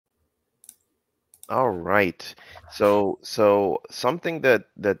All right. So something that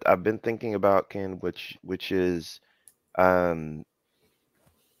I've been thinking about, Ken, which is um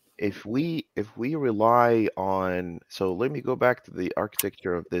if we rely on, so let me go back to the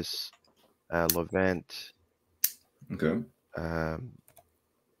architecture of this Levant Okay. um,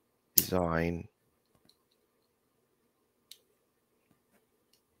 design.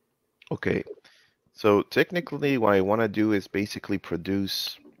 Okay. So technically what I want to do is basically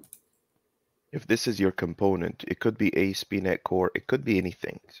produce, if this is your component, it could be ASP.NET Core, it could be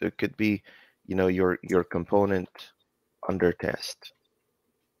anything. So it could be, your component under test,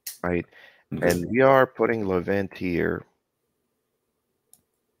 right? Okay. And we are putting Levent here,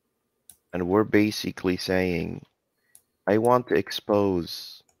 and we're basically saying, I want to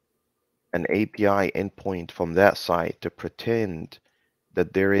expose an API endpoint from that side to pretend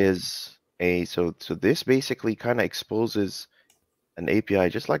that there is so this basically kind of exposes an API,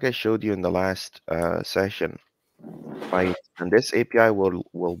 just like I showed you in the last session, right? And this API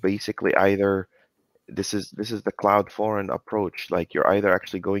will basically either, this is the cloud foreign approach, like you're either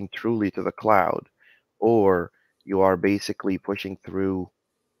actually going truly to the cloud, or you are basically pushing through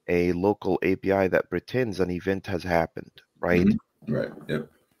a local API that pretends an event has happened, right? Hmm. Right. Yep.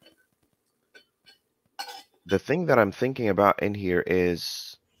 The thing that I'm thinking about in here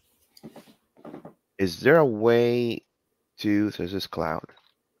is there a way to, so this is cloud.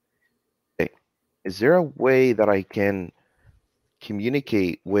 Okay. Is there a way that I can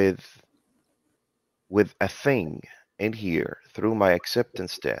communicate with a thing in here through my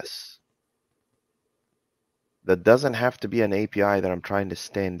acceptance tests that doesn't have to be an API that I'm trying to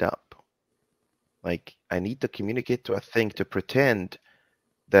stand up? Like, I need to communicate to a thing to pretend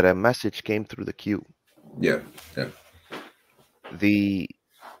that a message came through the queue. Yeah. Yeah. The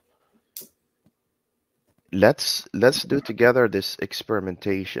let's do together this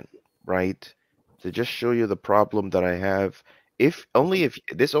experimentation, right? To just show you the problem that I have. If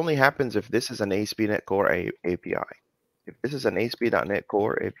this only happens if this is an ASP.NET Core API. If this is an ASP.NET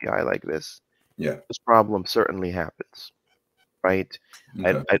Core API like Yeah. this problem certainly happens, right? I,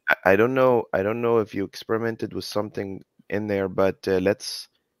 Okay. I I don't know if you experimented with something in there, but let's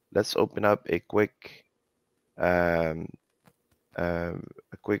open up um,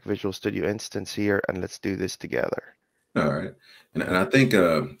 a quick Visual Studio instance here, and let's do this together. All right. And I think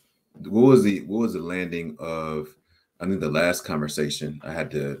what was the landing of, I think the last conversation I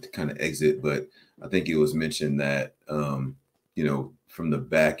had to kind of exit, but I think it was mentioned that from the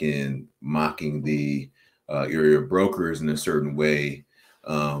back end mocking the your brokers in a certain way,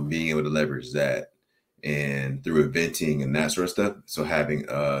 being able to leverage that and through eventing and that sort of stuff. So having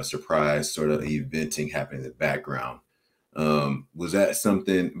a surprise sort of eventing happening in the background. Was that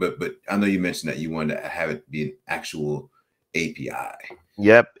something? But I know you mentioned that you wanted to have it be an actual API.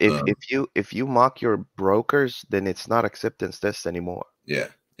 Yep, if Um, if you if you mock your brokers, then it's not acceptance test anymore. yeah,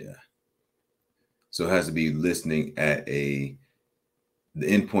 yeah. So it has to be listening at the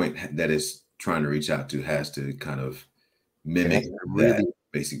endpoint that is trying to reach out to has to kind of It has mimic to that really,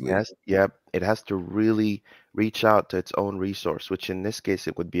 basically. yep, it has to really reach out to its own resource, which in this case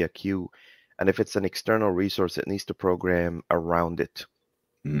it would be a queue. And if it's an external resource, it needs to program around it.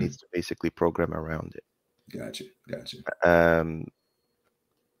 Mhm. Needs to basically program around it. Gotcha, gotcha. Um,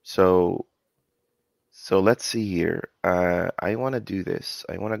 so so let's see here. I want to do this.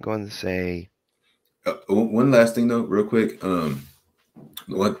 I want to go and say, One last thing though, real quick.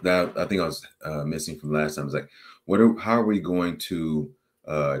 What that I think I was missing from last time is like, how are we going to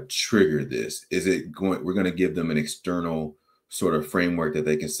trigger this? Is it going? We're going to give them an external sort of framework that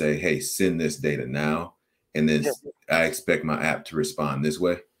they can say, "Hey, send this data now," and then yeah, I expect my app to respond this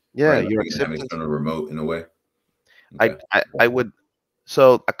way, yeah, right? Like your we can have acceptance. external remote in a way. I, Okay. I I would.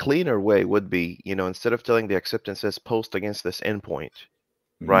 So a cleaner way would be, instead of telling the acceptance says post against this endpoint,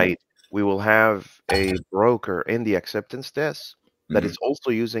 Hmm. right? We will have a broker in the acceptance test that Hmm. is also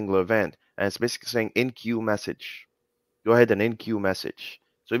using Levent, and it's basically saying in queue message. Go ahead and in queue message.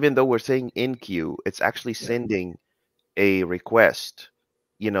 So even though we're saying in queue, it's actually Yeah. sending a request,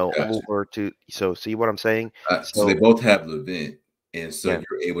 Gotcha. over to. So see what I'm saying? So they So both have the event, and so yeah,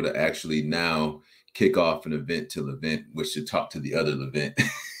 you're able to actually now kick off an event to the event, which should talk to the other event. In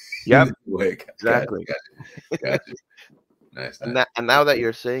yep, this way. Gotcha, exactly. gotcha, gotcha. Nice, And nice. that, and now that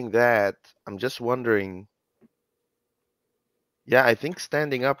you're saying that, I'm just wondering. Yeah, I think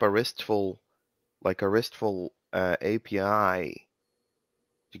standing up a RESTful API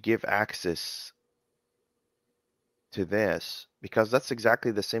to give access to this, because that's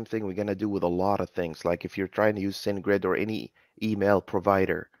exactly the same thing we're gonna do with a lot of things. Like if you're trying to use SendGrid or any email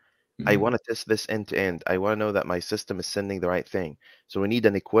provider, I Hmm. want to test this end to end. I want to know that my system is sending the right thing. So we need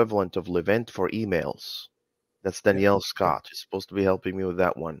an equivalent of Levent for emails. That's Yeah. Danielle Okay. Scott. She's supposed to be helping me with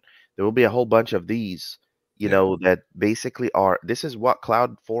that one. There will be a whole bunch of these, Yeah. that basically are, this is what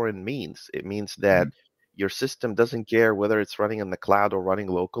cloud foreign means. It means that Mhm. your system doesn't care whether it's running in the cloud or running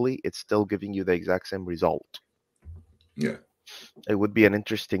locally, it's still giving you the exact same result. Yeah. It would be an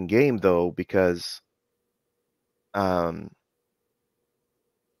interesting game though, because um,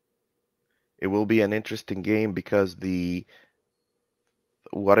 it will be an interesting game because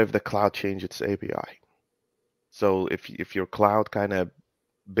what if the cloud changed its API? So if your cloud kind of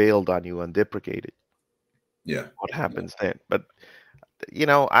bailed on you and deprecated, Yeah. what happens then? But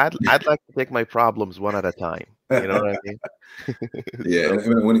I'd like to take my problems one at a time. You know what I mean? Yeah, So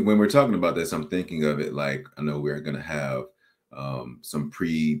and when we're talking about this, I'm thinking of it like I know we're going to have some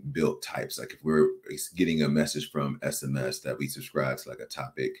pre-built types. Like if we're getting a message from SMS that we subscribe to, like a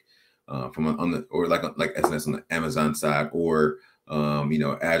topic from on the or like SMS on the Amazon side, or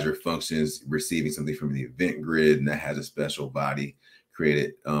Azure Functions receiving something from the event grid, and that has a special body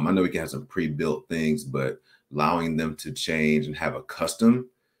created. I know we can have some pre-built things, but allowing them to change and have a custom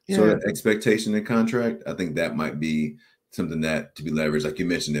sort yeah, of expectation and contract, I think that might be something that to be leveraged. Like you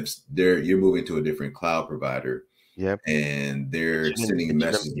mentioned, if you're moving to a different cloud provider yep. and they're It sending shouldn't.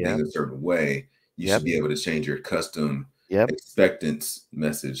 messages Yep, things a certain way, you yep, should be able to change your custom yep, expectance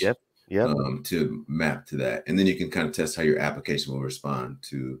message yep, yep. to map to that. And then you can kind of test how your application will respond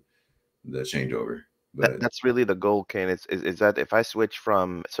to the changeover. But That's really the goal, Ken. Is that if I switch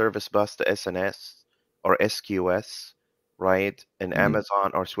from Service Bus to SNS or SQS, right, in mhm,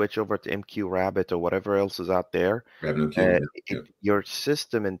 Amazon, or switch over to MQ Rabbit or whatever else is out there, grabbing a queue. Yeah. your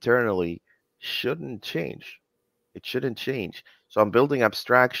system internally shouldn't change. It shouldn't change. So I'm building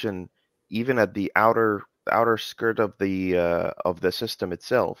abstraction even at the outer skirt of the system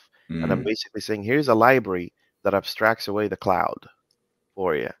itself, and I'm Mm, basically saying here's a library that abstracts away the cloud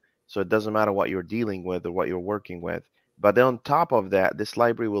for you. So it doesn't matter what you're dealing with or what you're working with. But then on top of that, this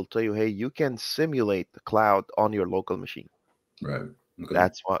library will tell you, hey, you can simulate the cloud on your local machine. right. Okay.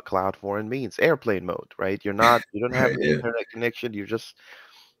 That's what cloud foreign means. Airplane mode, right? You don't have Right. an Yeah. internet connection. You're just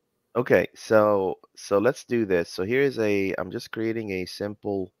okay. So let's do this. So I'm just creating a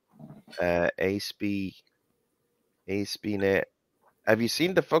simple ASP.NET. Have you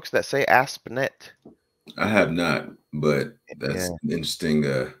seen the folks that say ASP.NET? I have not, but that's Yeah, an interesting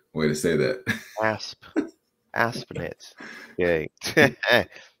way to say that. ASP. ASP.NET. Okay.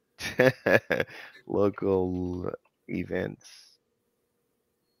 Local events.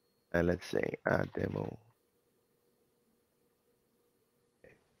 Let's say demo.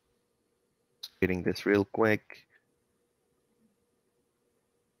 Getting this real quick.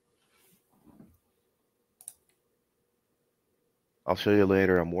 I'll show you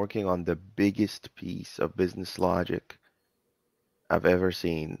later. I'm working on the biggest piece of business logic I've ever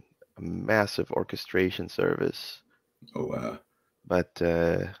seen. A massive orchestration service, Oh wow. but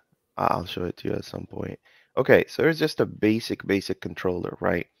I'll show it to you at some point. Okay, so there's just a basic controller,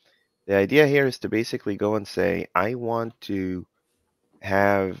 right? The idea here is to basically go and say, I want to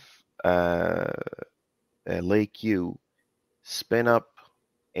have uh, a lake U spin up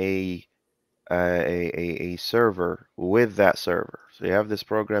a, a server with that server. So you have this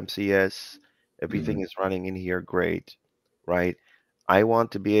program CS, everything Mhm. is running in here, great, right? I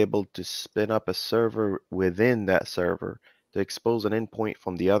want to be able to spin up a server within that server to expose an endpoint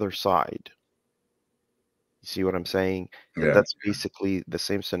from the other side. You see what I'm saying? Yeah. That's basically the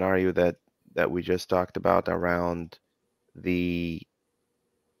same scenario that we just talked about around the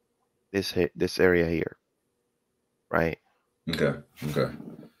this area here, right? Okay. Okay.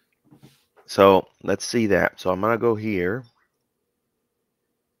 So let's see that. So I'm gonna go here.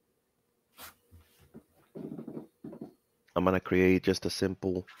 I'm gonna create just a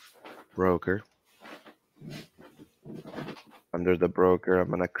simple broker. Under the broker, I'm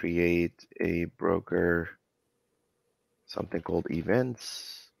gonna create a broker, something called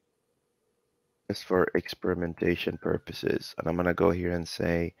events, just for experimentation purposes. And I'm gonna go here and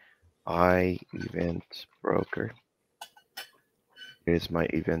say, I event broker. Here's my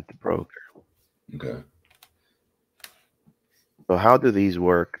event broker. Okay. So how do these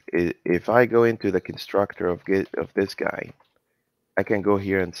work? If I go into the constructor of this guy, I can go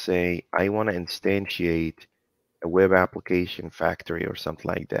here and say, I want to instantiate a web application factory or something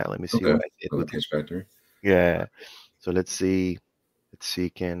like that. Let me see Okay. what I did Go with with it. Catch Factory. Yeah. So let's see. Let's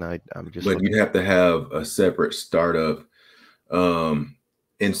see. I'm just But looking. you'd have to have a separate startup. Um,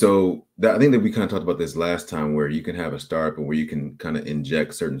 and so that I think that we kind of talked about this last time where you can have a startup and where you can kind of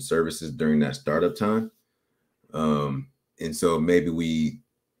inject certain services during that startup time. Um, and so maybe we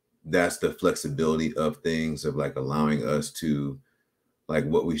that's the flexibility of things, of like allowing us to like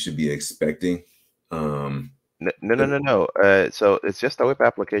what we should be expecting. Um, No, no, no, no, no. So it's just a web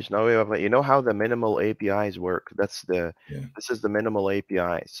application. You know how the minimal APIs work? yeah. This is the minimal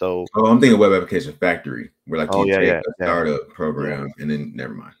API. So, Oh, I'm thinking web application factory, where like oh you yeah, take yeah, a yeah, startup yeah. program and then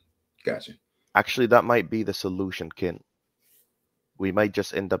never mind. Gotcha. Actually, that might be the solution, Ken. We might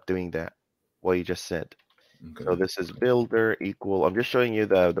just end up doing that, what you just said. So Okay. this is builder equal. I'm just showing you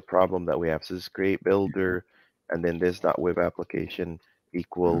the problem that we have. So this is create builder, and then this dot web application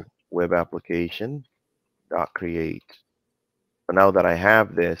Uh, equal web application dot create. So now that I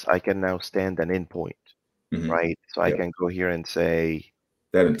have this, I can now stand an endpoint, mhm. right? So I Yep. can go here and say,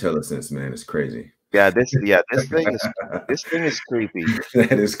 That okay, IntelliSense, man, is crazy. yeah, this thing is creepy,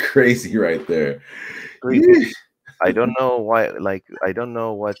 That is crazy right there. creepy. Yeesh. I don't know why, like, I don't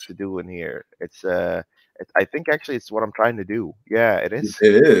know what to do in here. I think actually it's what I'm trying to do. Yeah, it is.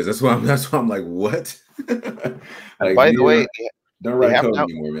 It is. That's why I'm like, what? And Like by the you way, don't they write have code now,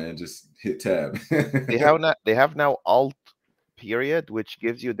 anymore, man. Just hit tab. they have now alt period, which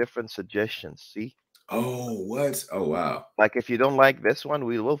gives you different suggestions. See, Oh, what? Oh, wow. like if you don't like this one,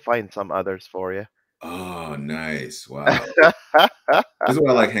 we will find some others for you. Oh, nice. Wow. This is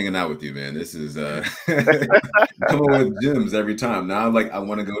why I like hanging out with you, man. This is come up with gems every time. Now, like, I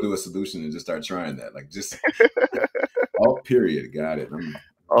want to go to a solution and just start trying that. Like, just all period. Got it. I'm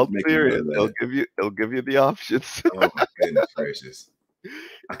Alt making note period. of that. It'll give you the options. Oh my goodness gracious.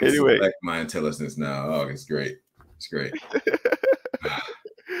 I can Anyway, select my intelligence now. Oh, it's great. It's great.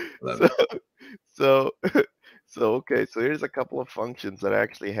 Love so it. so so okay, so here's a couple of functions that I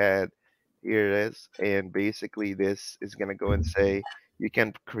actually had. Here it is, and basically this is gonna go and say you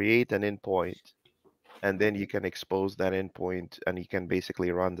can create an endpoint, and then you can expose that endpoint, and you can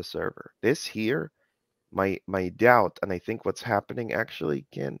basically run the server. This here, my doubt, and I think what's happening actually,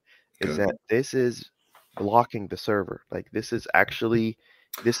 Ken, is Okay. that this is blocking the server. Like this is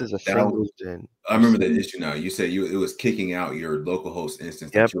a Now singleton. I You remember the see? issue now. You said it was kicking out your local host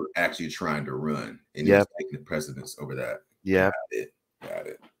instance Yep, that you were actually trying to run, and it was yep, taking the precedence over that. Got yep. it. Got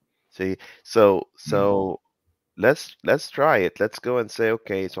it. See, so Mm, let's try it. Let's go and say,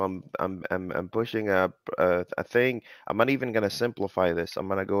 okay, so I'm pushing a thing. I'm not even gonna simplify this. I'm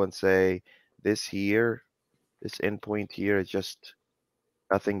gonna go and say this here, this endpoint here is just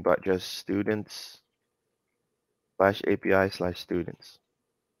nothing but just students slash API slash students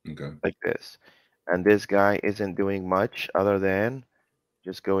okay. like this. And this guy isn't doing much other than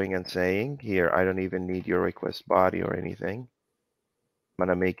just going and saying, here, I don't even need your request body or anything. I'm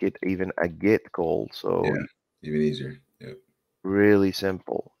gonna make it even a get call. So Yeah. Even easier. Yep. really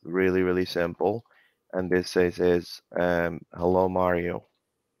simple, really, really simple. And this says is hello Mario,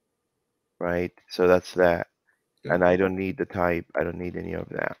 right? So that's that. Okay. And I don't need the type. I don't need any of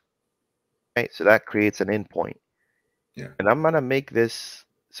that. Right? So that creates an endpoint. Yeah. And I'm gonna make this.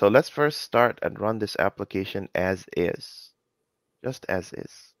 So let's first start and run this application as is, just as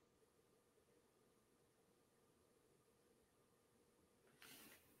is.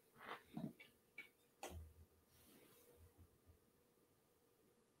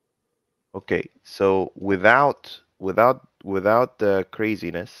 Okay. So without the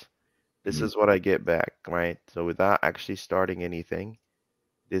craziness, this Mhm. is what I get back, right? So without actually starting anything,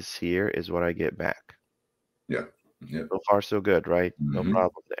 this here is what I get back. Yeah. Yep. So far, so good, right? No Hmm.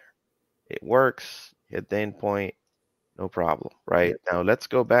 problem there. It works. Hit the endpoint, no problem, Yeah. right? Now let's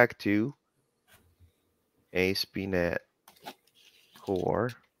go back to ASP.NET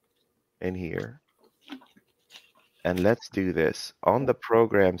Core in here, and let's do this on the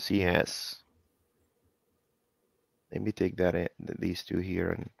program CS. Let me take that in, these two here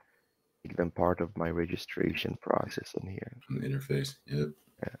and make them part of my registration process in here. From the interface. Yep.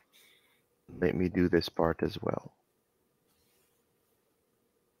 Yeah. Let me do this part as well.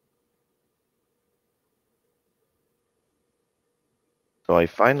 So I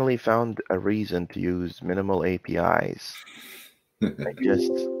finally found a reason to use minimal APIs. I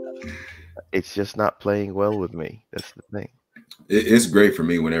just, it's just not playing well with me. That's the thing. It's great for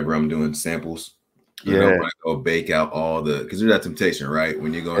me whenever I'm doing samples. And I don't Yeah, want to go bake out all the because there's that temptation, right?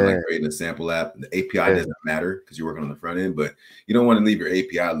 When you're going like yeah, creating a sample app, the API yeah, doesn't matter because you're working on the front end, but you don't want to leave your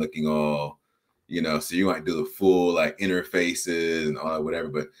API looking all, so you might do the full like interfaces and all that, whatever.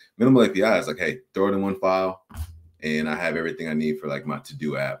 But minimal API is like, hey, throw it in one file and I have everything I need for like my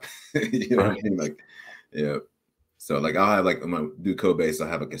to-do app. You know what I right, mean? Like, yeah. So like I'll have like I'm gonna do code base, I'll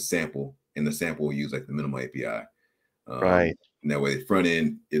have like a sample, and the sample will use like the minimal API. right. And that way, the front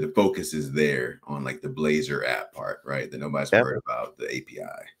end, the focus is there on like the Blazor app part, right? That nobody's Yep, worried about the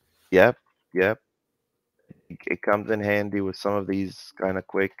API. yep, yep. it comes in handy with some of these kind of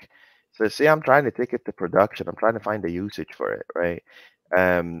quick. So see, I'm trying to take it to production. I'm trying to find the usage for it, right?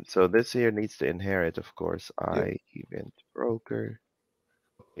 So this here needs to inherit, of course, Yep. I event broker.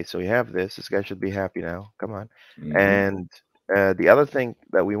 Okay, so we have this. This guy should be happy now. Come on. Hmm. And the other thing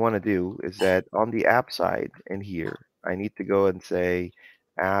that we want to do is that on the app side in here, I need to go and say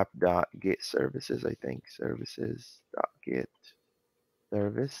app.get services, I think. Services.get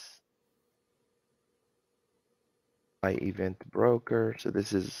service by event broker. So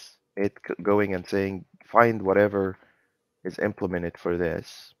this is it going and saying find whatever is implemented for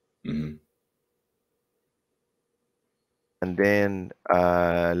this. Hmm. And then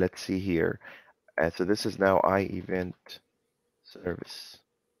let's see here. So this is now I event service,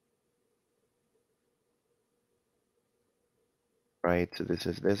 right? So this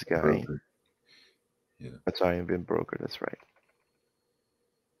is this guy. Broker. Yeah. That's I event broker. That's right.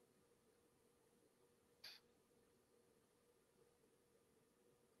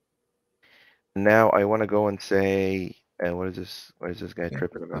 Now I want to go and say, what is this? What is this guy Yeah.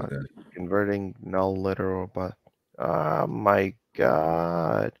 tripping Like about? that. Converting null literal, but oh my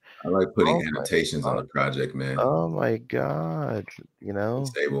god! I like putting Oh my, annotations on oh, the project, man. oh my god! You It's know,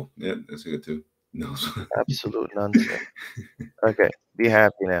 stable. Yeah, that's good too. No. absolute nonsense. Okay, be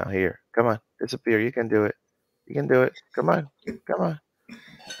happy now. Here, come on, disappear. You can do it. You can do it. Come on, come on.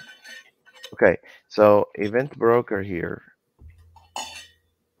 Okay, so event broker here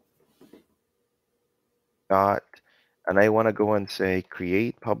got, and I want to go and say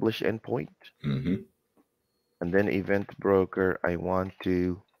create publish endpoint, Hmm. and then event broker. I want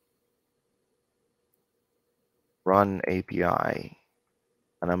to run API,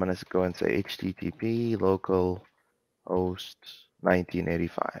 and I'm gonna go and say HTTP local host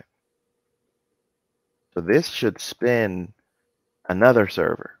 1985. So this should spin another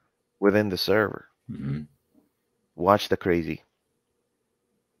server within the server. Hmm. Watch the crazy.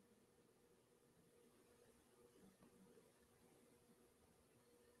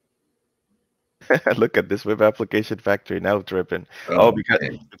 Look at this web application factory now tripping. Oh, Oh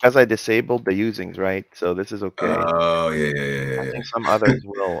man. because I disabled the usings, right? So this is okay. Oh yeah, yeah, I yeah, think some others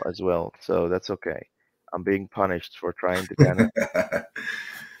will as well. So that's okay. I'm being punished for trying to kind of yeah.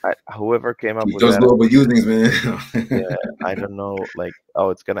 whoever came up Keep with those that global idea. usings, man. Yeah, I don't know. Like, oh,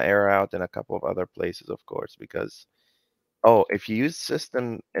 it's gonna error out in a couple of other places, of course, because oh, if you use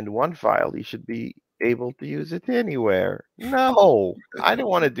system in one file, you should be able to use it anywhere. No, I don't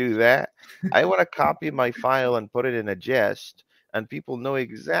want to do that. I want to copy my file and put it in a jest, and people know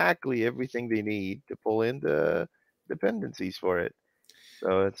exactly everything they need to pull in the dependencies for it.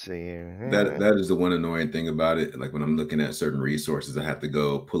 So let's see That here. that is the one annoying thing about it. Like when I'm looking at certain resources, I have to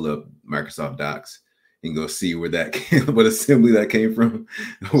go pull up Microsoft Docs and go see where that came, what assembly that came from,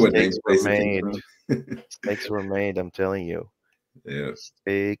 what Mistakes were namespace it came made. from. Mistakes were made, I'm telling you. Yeah,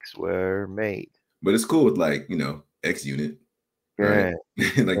 Mistakes were made. but it's cool with like X unit, right?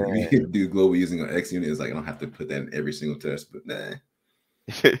 Good, Like good. you can do global using an X unit. It's like I don't have to put that in every single test, but nah,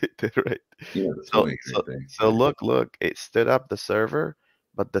 Right. you know the So point and so everything. so look, it stood up the server,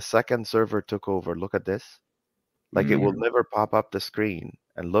 but the second server took over. Look at this. Like it will Mm. never pop up the screen.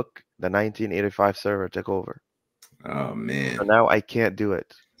 And look, the 1985 server took over. Oh So man, now I can't do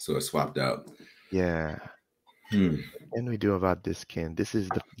it. so it swapped out. Yeah. Hmm. What can we do about this, Ken? This is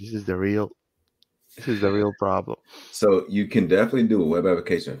the real problem. So you can definitely do a web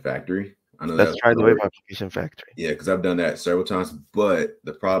application factory. I know Let's that's try the web already. application factory. Yeah, because I've done that several times. But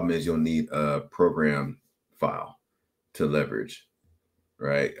the problem is you'll need a program file to leverage,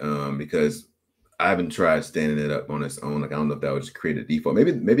 right? Because I haven't tried standing it up on its own. Like I don't know if that would just create a default.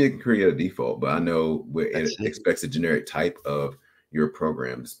 Maybe it can create a default, but I know where Let's it see. expects a generic type of your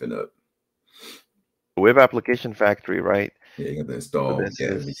program to spin up. Web application factory, right? Yeah, you got to So install this get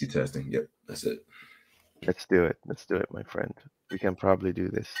is MVC testing. Yep, that's it. let's do it. Let's do it, my friend. We can probably do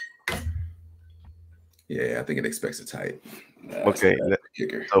this. Yeah, I think it expects a type. That's Okay, the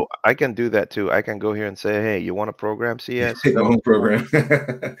kicker. so I can do that too. I can go here and say, hey, you want to program CS? Take my That's own cool. program.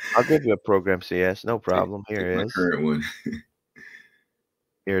 I'll give you a program CS, no take problem. take Here my it is. current one.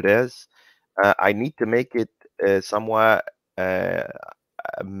 Here it is. I need to make it somewhat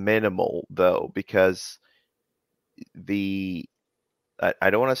minimal though, because the I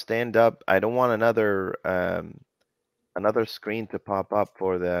don't want to stand up. I don't want another screen to pop up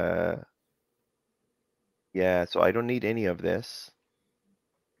for the yeah. So I don't need any of this.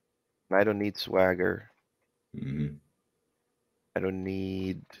 I don't need Swagger. Hmm. I don't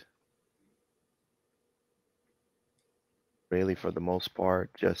need really for the most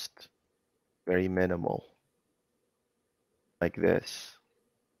part, just very minimal like this.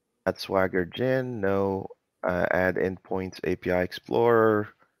 Add Swagger Gen, no. Add endpoints API Explorer.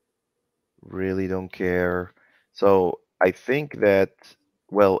 Really don't care. So I think that,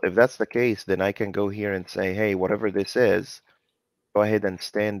 well, if that's the case, then I can go here and say, hey, whatever this is, go ahead and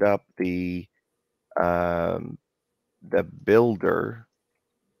stand up um, the builder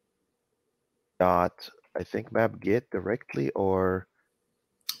dot, I think map get directly, or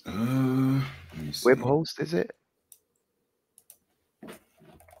Let me web see. host, is it?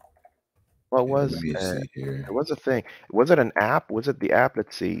 What Yeah, let was, me there see here. was a thing. Was it an app? Was it the app?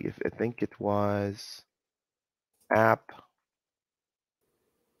 Let's see. If I think it was app.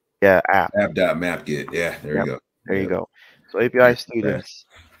 Yeah, app. App.mapget. Yeah, there you Yep. go. There you Yep. go. So Yeah, API fast. students.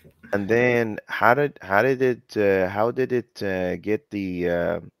 And then how did it get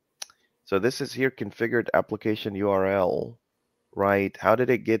the so this is here configured application URL, right? How did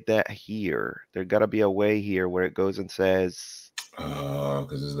it get that here? There gotta be a way here where it goes and says,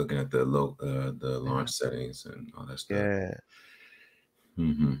 Because it's looking at the launch settings and all that stuff. yeah,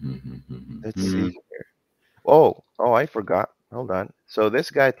 let's see Mhm. here. Oh, I forgot. Hold on. So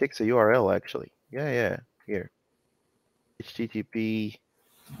this guy takes a URL actually. Yeah, here. HTTP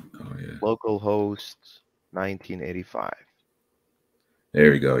Oh yeah. localhost 1985.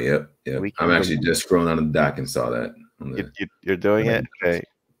 There we go. Yep. Yep. We I'm can actually delete. just scrolling on the dock and saw that on You're doing the it? Okay.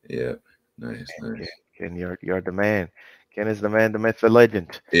 Yep. Nice, Ken, nice. Ken, you're the man. Ken is the man, the myth, the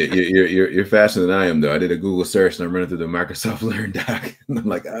legend. You're faster than I am though. I did a Google search and I'm running through the Microsoft Learn doc. And I'm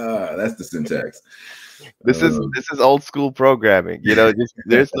like, that's the syntax. Um, This is old school programming. Just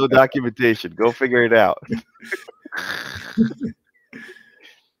there's no documentation. Go figure it out.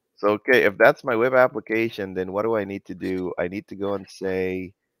 So okay, if that's my web application, then what do I need to do? I need to go and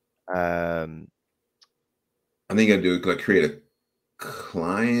say, um, I think I do like create a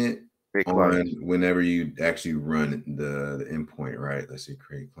client create client. on whenever you actually run the endpoint, right? Let's see,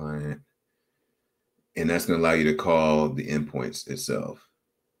 create client, and that's going to allow you to call the endpoints itself.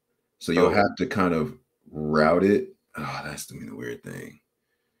 So you'll So have to kind of route it. Oh, that's the weird thing,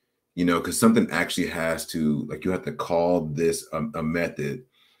 because something actually has to like you have to call this a method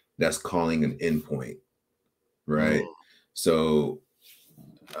that's calling an endpoint, right? mm, So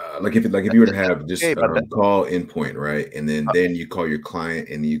like if you were to have okay, just but that, call endpoint, right, and then uh, then you call your client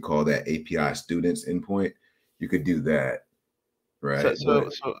and you call that API students endpoint, you could do that, so right? so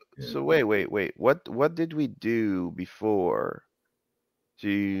But so yeah, so wait. What did we do before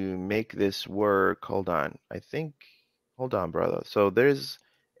to make this work? Hold on. Hold on, brother. So there's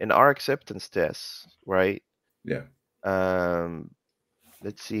in our acceptance tests, right? yeah, Um,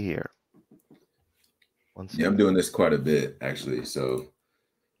 let's see here. One yeah. I'm second. doing this quite a bit actually. So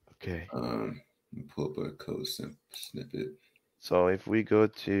Okay. let me pull up a code snippet. So if we go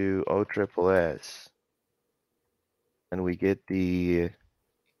to OSSS and we get the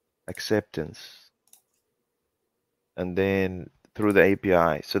acceptance and then through the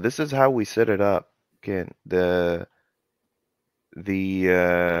API. So this is how we set it up. Again, let's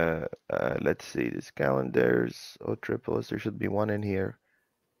see, this calendars, OSSS, there should be one in here.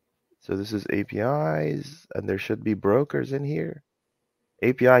 So this is APIs and there should be brokers in here.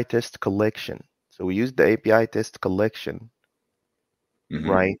 API test collection. So we use the API test collection, Hmm.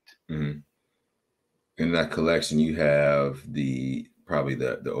 right? Hmm. In that collection, you have the probably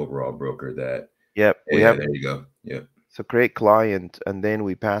the overall broker that. Yep, we Yeah, have there you go. Yep. so create client and then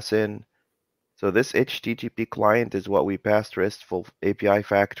we pass in. So this HTTP client is what we passed RESTful API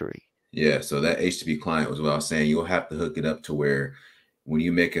factory. Yeah, so that HTTP client was what I was saying. You'll have to hook it up to where when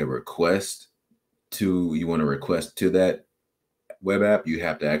you make a request you want to request to that web app, you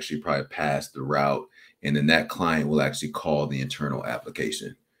have to actually probably pass the route, and then that client will actually call the internal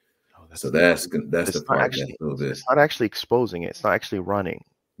application. Oh, So that's not. that's the part that's a little bit. It's not actually exposing it. It's not actually running.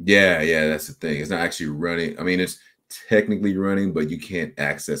 Yeah, yeah, that's the thing. It's not actually running. I mean, it's technically running, but you can't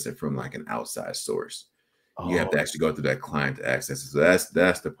access it from like an outside source. You have Oh, to actually go through that client to access it. So that's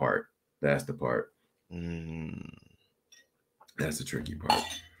the part. That's the part. mm, That's the tricky part.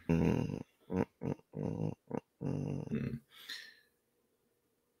 mm, mm, mm, mm, mm. Mm,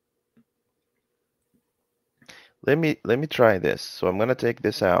 Let me try this. So I'm gonna take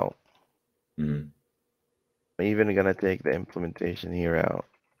this out. mm, I'm even gonna take the implementation here out.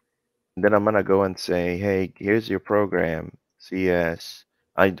 And then I'm gonna go and say, hey, here's your program, CS.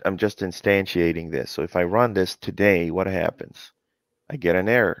 I'm just instantiating this. So if I run this today, what happens? I get an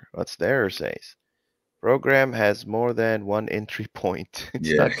error. What's the error says? Program has more than one entry point. It's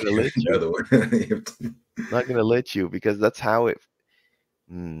yeah, not gonna let you. another one. Not gonna let you because that's how it.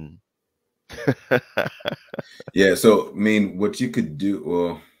 Mm. Yeah, so I mean, what you could do,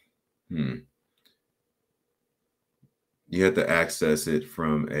 well, you have to access it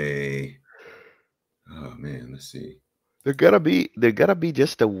from a. Oh man, let's see. There gotta be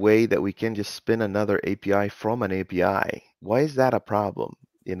just a way that we can just spin another API from an API. Why is that a problem?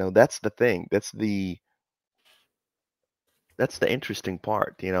 That's the thing. That's the interesting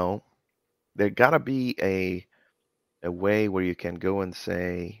part. There gotta be a way where you can go and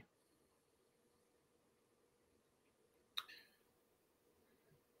say,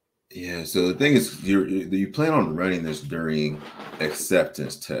 Yeah, so the thing is, you plan on running this during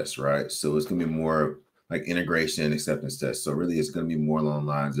acceptance tests, right? So it's gonna be more like integration and acceptance tests. So really, it's gonna be more along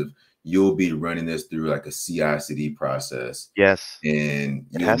the lines of you'll be running this through like a CI/CD process, yes, and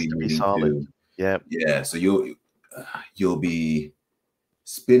it you'll has be to be needing solid. to, Yeah, yeah. So you'll be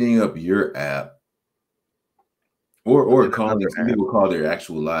spinning up your app, or within calling. another Some app. people call their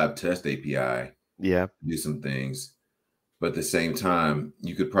actual live test API Yeah. to do some things. But at the same time,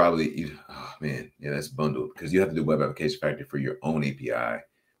 you could probably, oh man, yeah, that's bundled because you have to do web application factory for your own API,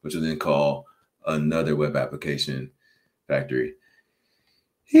 which will then call another web application factory.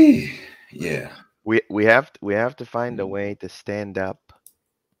 Yeah. We have to find a Mm. way to stand up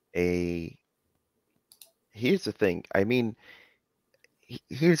a here's the thing. I mean,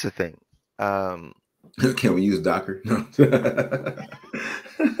 here's the thing. Um, Can we use Docker? No.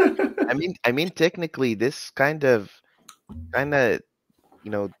 I mean, technically, this kind of,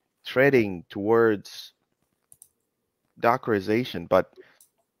 you know, treading towards Dockerization, but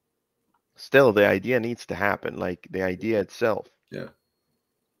still, the idea needs to happen, like the idea itself. Yeah.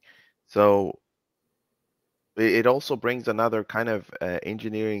 So it also brings another kind of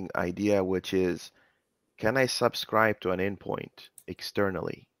engineering idea, which is, can I subscribe to an endpoint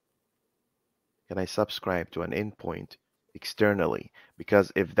externally? Can I subscribe to an endpoint externally?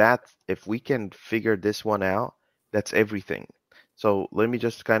 Because if we can figure this one out, that's everything. So let me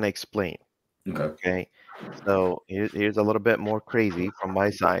just kind of explain. Okay. Okay. So here's a little bit more crazy from my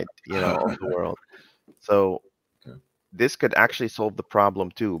side, of the world. So Okay. this could actually solve the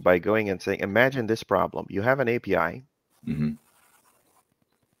problem too by going and saying, imagine this problem. You have an API. Hmm.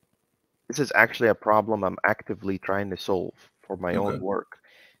 This is actually a problem I'm actively trying to solve for my own Okay. work.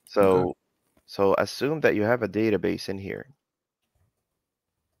 Okay. So assume that you have a database in here.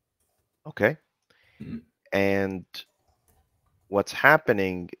 Okay. Hmm. And what's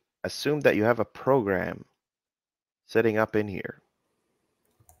happening, assume that you have a program setting up in here,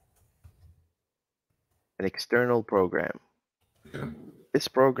 an external program. Okay. This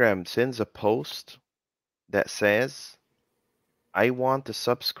program sends a post that says, I want to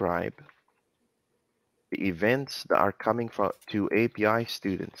subscribe the events that are coming from to API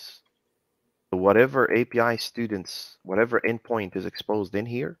students. So whatever API students, whatever endpoint is exposed in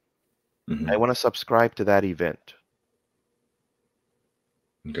here, I Hmm. want to subscribe to that event.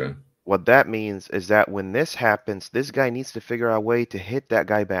 Okay. What that means is that when this happens, this guy needs to figure out a way to hit that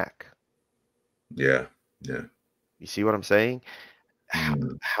guy back. Yeah. Yeah. You see what I'm saying?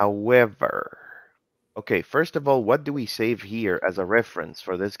 Mm. However, okay, first of all, what do we save here as a reference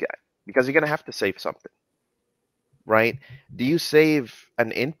for this guy? Because you're going to have to save something, right? Do you save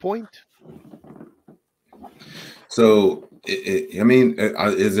an endpoint? So, I mean,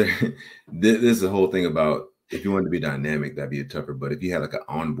 is there? This is the whole thing about if you wanted to be dynamic, that'd be a tougher. But if you had like an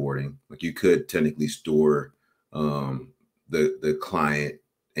onboarding, like you could technically store the client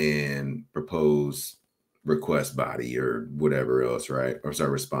and propose request body or whatever else, right? Or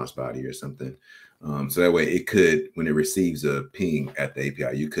sorry, response body or something. So that way, it could when it receives a ping at the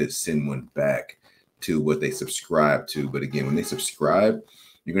API, you could send one back to what they subscribe to. But again, when they subscribe,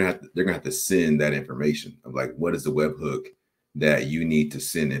 they're gonna have to send that information of like what is the webhook that you need to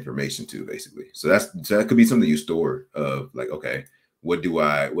send information to basically. So that could be something you store of like, okay, what's the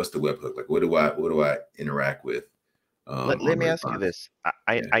webhook? Like what do I interact with Let on the me ask you response? this.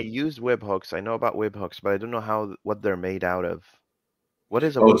 I Yeah. use webhooks. I know about webhooks, but I don't know what they're made out of. What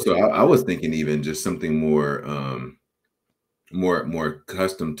is a Oh, so webhook? I was thinking even just something more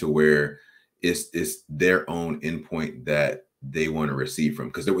custom to where it's their own endpoint that they want to receive from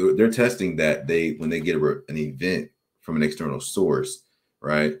because they're testing that they when they get an event from an external source,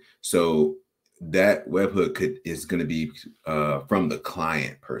 right? So that webhook is going to be from the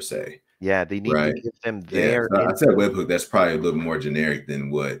client per se, Yeah, they need to right? give them Yeah, their so I said endpoint. webhook. That's probably a little more generic than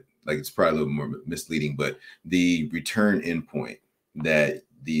what, like it's probably a little more misleading. But the return endpoint that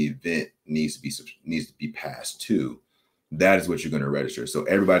the event needs to be passed to, that is what you're going to register. So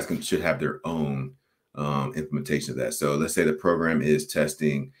should have their own implementation of that. So let's say the program is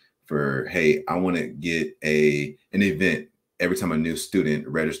testing for, hey, I want to get an event every time a new student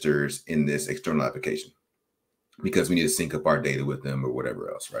registers in this external application because we need to sync up our data with them or whatever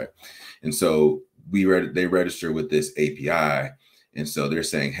else, right? And so they register with this API, and so they're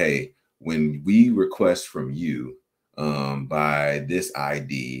saying, hey, when we request from you by this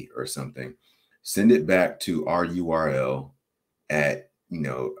ID or something, send it back to our URL at,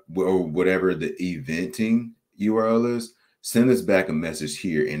 or whatever the eventing URL is. Send us back a message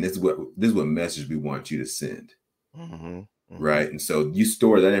here, and this is what message we want you to send. Mm-hmm. Mm-hmm. Right. And so you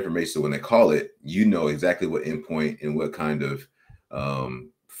store that information. So when they call it, you know exactly what endpoint and what kind of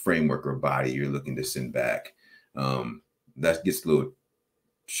framework or body you're looking to send back. That gets a little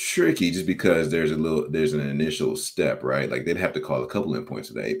tricky just because there's an initial step, right? Like they'd have to call a couple endpoints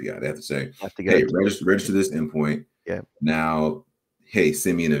to the API. They have to say, Have to get a hey, token. register this endpoint. Yeah. Now, hey,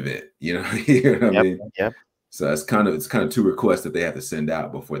 send me an event. You know what I Yep. mean? Yep. So it's kind of two requests that they have to send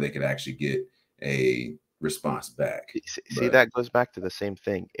out before they could actually get a response back. See, But that goes back to the same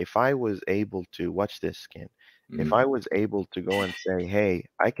thing. If I was able to watch this, Ken, if mhm, I was able to go and say, hey,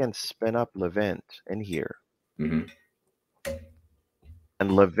 I can spin up Levent in here, mhm,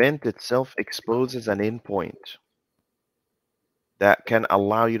 and Levent itself exposes an endpoint that can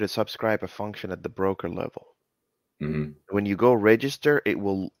allow you to subscribe a function at the broker level. mhm. When you go register, it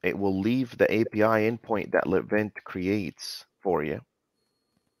will leave the API endpoint that Levent creates for you.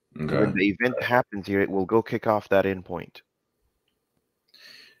 And when Okay. the event happens here, it will go kick off that endpoint.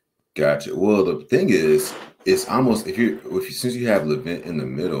 Gotcha. Well, the thing is, it's almost since you have Levent in the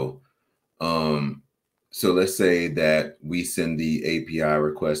middle, um, so let's say that we send the API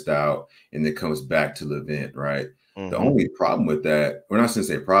request out and it comes back to Levent, right? The Mm-hmm. only problem with that, we're not going to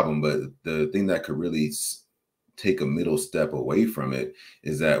say problem, but the thing that could really take a middle step away from it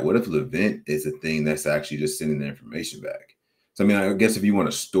is that what if Levent is a thing that's actually just sending the information back? So I mean, I guess if you want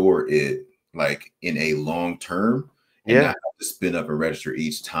to store it like in a long term and not Yeah, have to spin up and register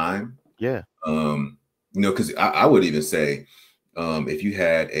each time, yeah, um, because I would even say if you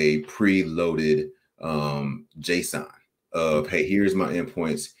had a preloaded JSON of, hey, here's my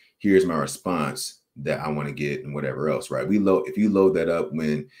endpoints, here's my response that I want to get, and whatever else, right? If you load that up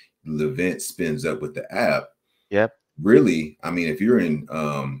when the event spins up with the app, yep, really, I mean, if you're in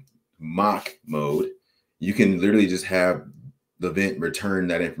mock mode, you can literally just have the event return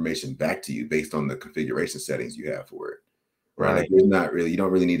that information back to you based on the configuration settings you have for it, right? Like right. there's not really, you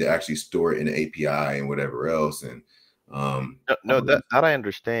don't really need to actually store it in the API and whatever else. And No, all no, of that this. that I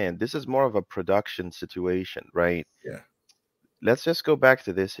understand. This is more of a production situation, right? Yeah. Let's just go back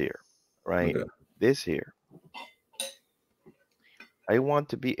to this here, right? Okay. This here. I want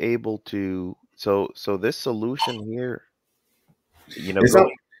to be able to, so this solution here, It's go.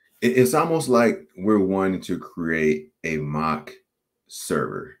 al- it's almost like we're wanting to create a mock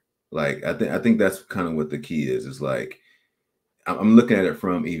server. Like I think that's kind of what the key is. It's like I'm looking at it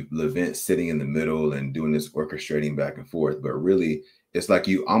from Levent sitting in the middle and doing this orchestrating back and forth, but really it's like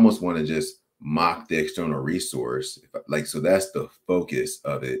you almost want to just mock the external resource. Like, so that's the focus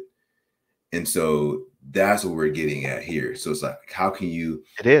of it. And so that's what we're getting at here. So it's like, how can you,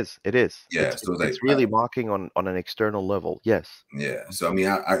 It is, it is. yeah. It's So it's, it's like, it's really mocking on an external level. Yes. yeah. So, I mean,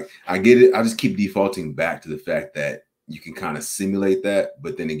 I get it. I just keep defaulting back to the fact that you can kind of simulate that.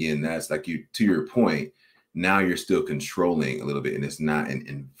 But then again, that's like to your point, now you're still controlling a little bit and it's not an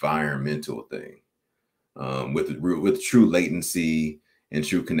environmental thing. With true latency and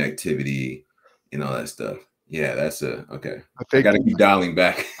true connectivity and all that stuff. Yeah, that's okay. I I think got to keep dialing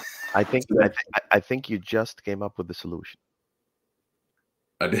back. I think to I that. think I think you just came up with the solution.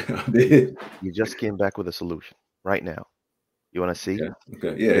 I did. I did. You just came back with a solution right now. You want to see? Okay.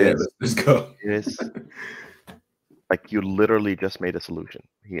 Okay. Yeah. It Yeah. is. Let's go. It is like you literally just made a solution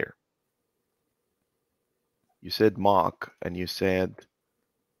here. You said mock, and you said,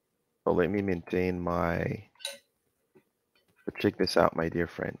 "Oh, let me maintain my." But check this out, my dear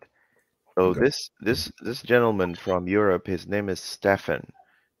friend. So Okay. this gentleman from Europe, his name is Stefan.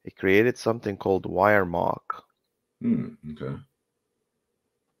 He created something called WireMock. Okay.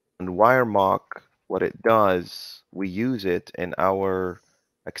 And WireMock, what it does, we use it in our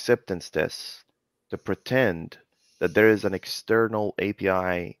acceptance tests to pretend that there is an external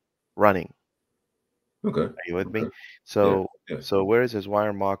API running. Okay. Are you with me? Okay. Yeah. So Yeah. so where is his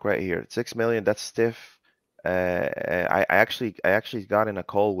WireMock right here? 6 million, that's stiff. I actually got in a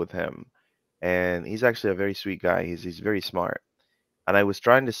call with him, and he's actually a very sweet guy. He's very smart. And I was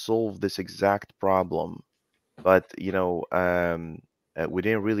trying to solve this exact problem, but we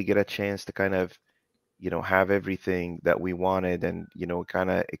didn't really get a chance to kind of have everything that we wanted, and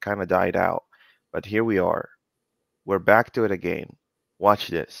it kind of died out. But here we are. We're back to it again. Watch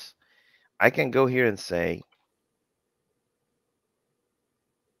this. I can go here and say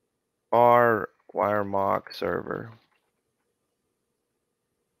our WireMock server.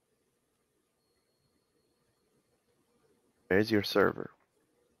 There's your server.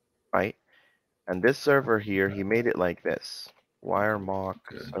 right? And this server here, he made it like this: wiremock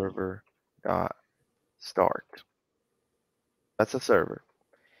Okay. server dot start. That's a server.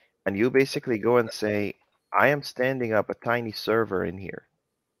 And you basically go and say, I am standing up a tiny server in here.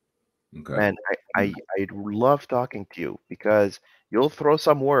 Okay. Man, I love talking to you because you'll throw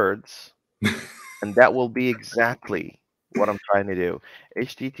some words and that will be exactly what I'm trying to do.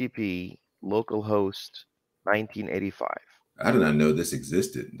 HTTP localhost 1985. I did not know this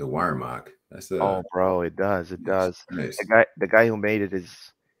existed. The wire mock. That's Oh, bro, it does. It nice. does. Nice. The guy who made it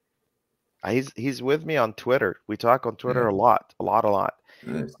is he's with me on Twitter. We talk on Yeah. Twitter a lot, a lot, a lot.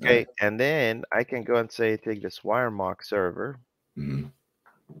 Nice. Nice. Okay, and then I can go and say take this wiremock server Hmm.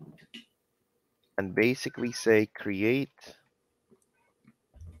 and basically say create.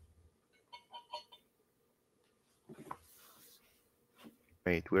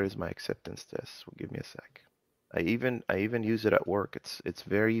 Wait, where is my acceptance test? Well, give me a sec. I even use it at work. It's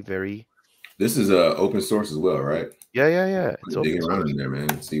very, very. This is open source as well, right? Yeah. It's Dig open around source. in there, man.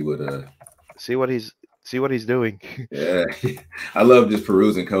 And see what See what he's doing. yeah. I love just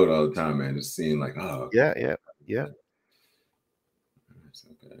perusing code all the time, man. Just seeing like, oh, Yeah. that's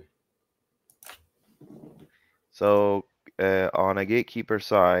okay. So on a gatekeeper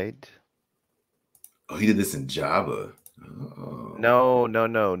side, Oh, he did this in Java. Oh, no,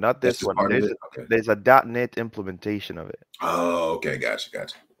 not that's this just one. part of it. Okay. There's a .NET implementation of it. Oh, okay. Gotcha.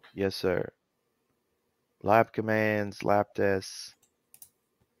 Yes, sir. Lab commands, lab tests.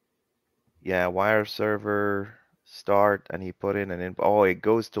 Yeah, wire server start, and he put in an input. Oh, it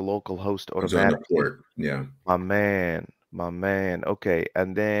goes to localhost It's on the automatically. port. Yeah. My man. Okay,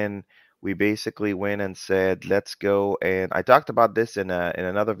 and then we basically went and said, let's go. And I talked about this in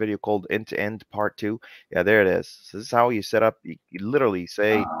another video called End to End Part 2. Yeah, there it is. So this is how you set up. You literally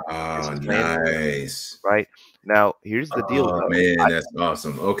say, this Oh, is my endpoint, nice. right? Now, here's the deal, Oh though. man, that's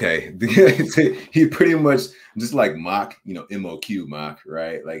awesome. Okay. He pretty much just like mock, MOQ mock,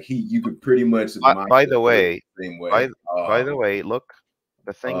 right? Like you could pretty much mock By the the code way, the same by way. by the way, look,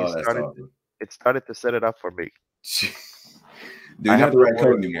 the thing is That's awesome. it started to set it up for me. Dude, I you don't have have to no write code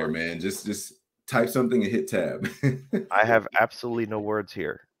words anymore, here. man. Just type something and hit tab. I have absolutely no words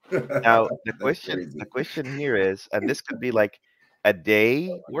here. Now, That's crazy. the question here is, and this could be like a Oh day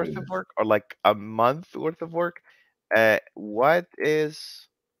my worth of goodness. work or like a month worth of work. What is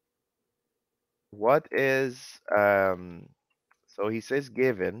so he says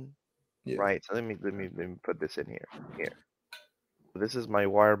given, Yeah. right? So let me put this in here. Here. So this is my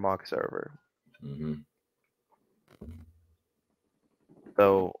wire mock server. Hmm.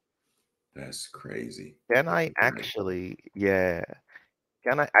 So That's crazy. can That's I really nice. actually, yeah,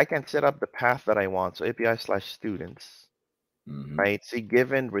 I can set up the path that I want. So API/students, Hmm. right? See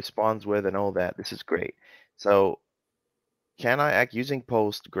given, responds with, and all that. This is great. So can I act using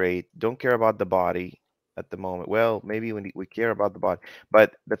post? Great. Don't care about the body at the moment. Well, maybe we care about the body.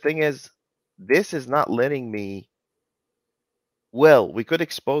 But the thing is, this is not letting me. Well, we could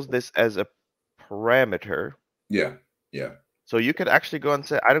expose this as a parameter. Yeah. Yeah. So you could actually go and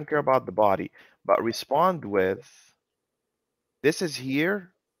say, I don't care about the body, but respond with, this is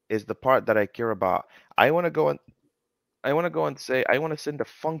here is the part that I care about. I want to go and say, I want to send a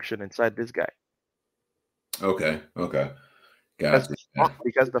function inside this guy. Okay. Because Gotcha. Yeah.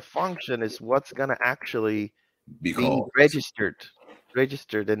 because the function is what's gonna actually Be be called. registered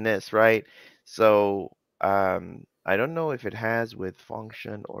in this, right? So I don't know if it has with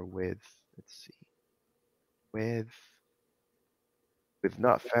function or with, let's see, with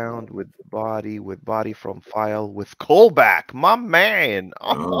not found, with body from file, with callback, my man.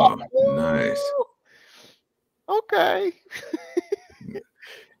 Oh, nice. Okay.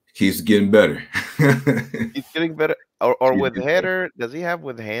 Keeps getting better. He's getting better. Or Keeps with getting better. header, does he have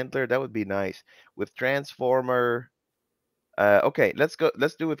with handler? That would be nice. With transformer. Okay, let's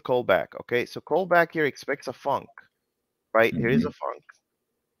do with callback. Okay, so callback here expects a func, right? Here is a Mhm. func.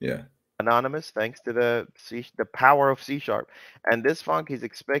 Yeah. Anonymous, thanks to the power of C sharp. And this func is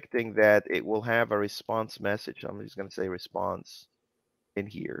expecting that it will have a response message. I'm just gonna say response in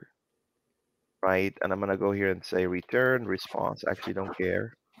here, right? And I'm gonna go here and say return response. Actually, don't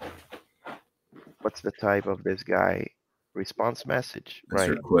care. What's the type of this guy? Response message, That's right?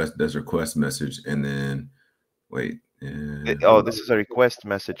 request. That's request message, and then wait. Oh, this is a request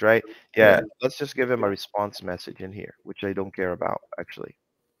message, right? Yeah. Yeah, let's just give him a response message in here, which I don't care about actually.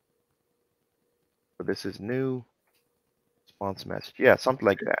 So this is new response message. Yeah, something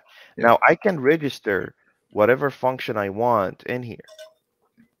like that. Yeah. Now I can register whatever function I want in here,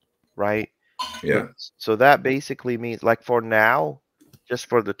 right? So Yeah. so that basically means like for now, just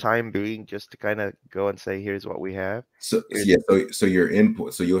for the time being, just to kind of go and say, here's what we have. So Here's, yeah, so your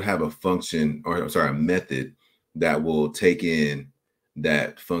input, so you'll have a function, or I'm sorry, a method that will take in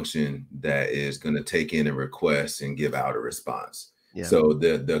that function that is going to take in a request and give out a response. yeah, So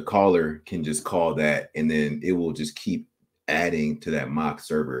the caller can just call that, and then it will just keep adding to that mock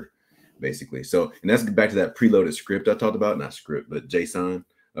server, basically. So, and that's back to that preloaded script I talked about, not script, but JSON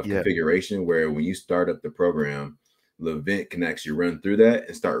of yeah, configuration, where when you start up the program, the event can actually run through that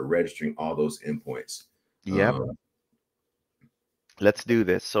and start registering all those endpoints. yep. Um, Let's do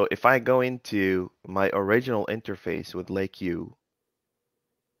this. So if I go into my original interface with LakeU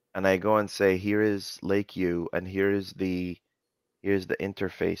and I go and say, here is LakeU and here's the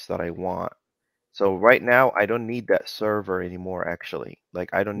interface that I want. So right now, I don't need that server anymore, actually. Like,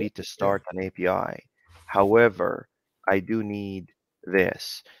 I don't need to yeah. start an API. However, I do need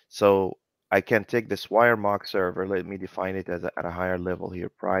this. So I can take this wire mock server. Let me define it as at a higher level here.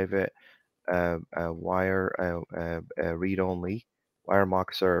 Private wire read only wire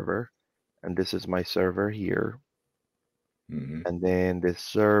mock server. And this is my server here. Hmm. And then this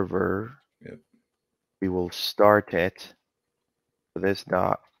server, Yep. we will start it. This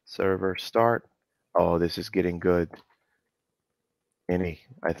dot server start. Oh, this is getting good. Any,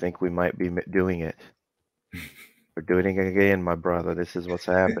 I think we might be doing it. We're doing it again, my brother. This is what's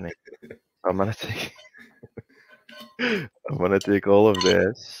happening. I'm gonna take I'm gonna take all of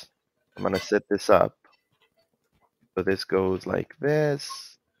this. I'm gonna set this up. So this goes like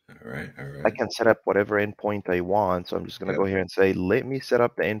this. All right. All I right. can set up whatever endpoint I want. So I'm just gonna Yep. go here and say, let me set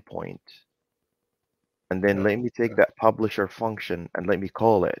up the endpoint. And then Yep. let me take that publisher function and let me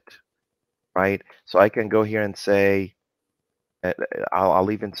call it, right? So I can go here and say,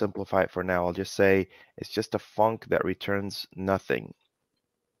 I'll even simplify it for now. I'll just say it's just a func that returns nothing.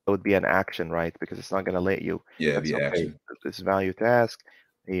 It would be an action, right? Because it's not going to let you. Yeah. That's The okay. action. This value task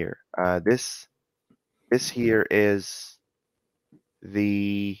here. This here is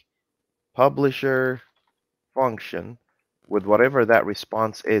the publisher function with whatever that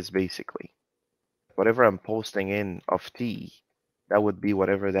response is, basically. Whatever I'm posting in of T, that would be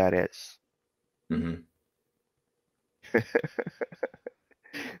whatever that is. Hmm.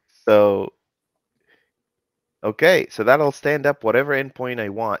 So, okay, so that'll stand up whatever endpoint I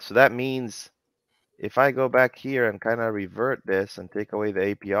want. So that means if I go back here and kind of revert this and take away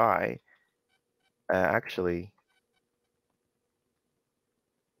the API, actually,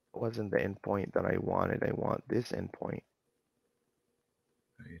 it wasn't the endpoint that I wanted. I want this endpoint.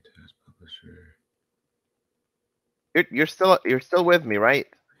 Value test publisher. You're still with me, right?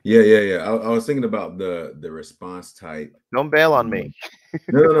 Yeah. Yeah. Yeah. I was thinking about the response type. Don't bail on me. Um,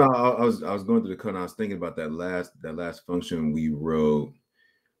 no. No. No. I was going through the code. And I was thinking about that last function we wrote,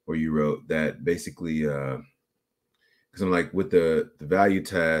 where you wrote that basically. Because I'm like, with the value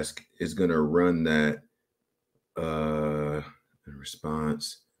task is going to run that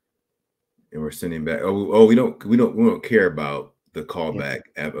response, and we're sending back. Oh, we don't care about the Yeah, callback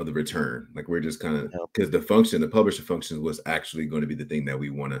of the return. Like, we're just kind of, no, because the publisher function was actually going to be the thing that we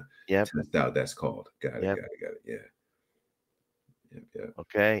want to yep, test out. That's called. Got it. yep. Got it. Got it. Yeah. Yep. Yep.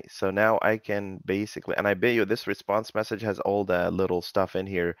 Okay, so now I can basically, and I bet you this response message has all the little stuff in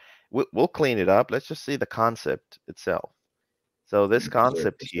here. We'll clean it up. Let's just see the concept itself. So this For sure.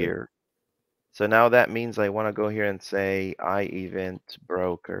 concept For sure. here. So now that means I want to go here and say I event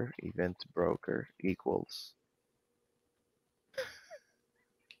broker equals,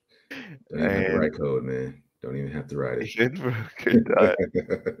 Don't even have to and write code, man. Don't even have to write event broker dot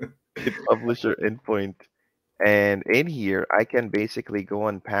it. publisher endpoint. And in here, I can basically go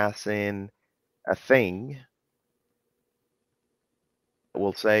and pass in a thing.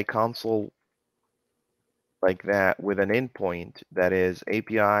 We'll say console like that with an endpoint that is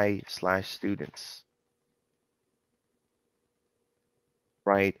API/students,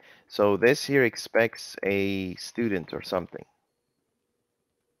 right? So this here expects a student or something.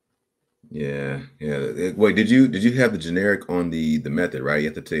 Yeah, yeah. Wait, did you have the generic on the method, right? You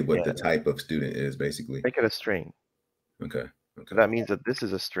have to tell what the Yeah, type of student is, basically. make it a string. Okay, So okay. that means that this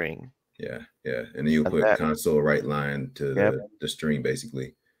is a string. Yeah, yeah. And then you And put that, console right line to yep, the string,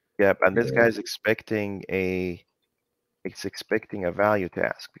 basically. yep. And this Yeah, guy's expecting it's expecting a value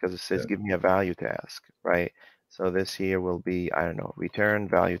task because it says yeah. give me a value task, right? So this here will be, I don't know, return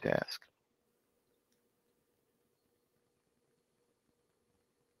value task.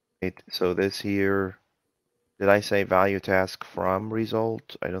 Right? So this here, did I say value task from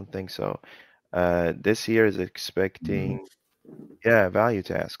result? I don't think so. This here is Mhm. expecting, yeah, value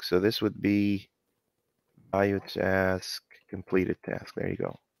task. So this would be value task completed task. There you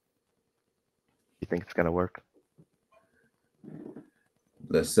go. You think it's gonna work?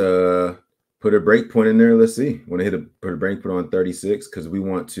 Let's put a breakpoint in there. Let's see. Want to put a breakpoint on 36 because we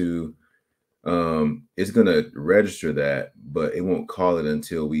want to it's gonna register that, but it won't call it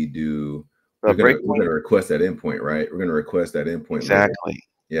until we do The we're breakpoint, gonna request that endpoint, right? We're gonna request that endpoint later. exactly.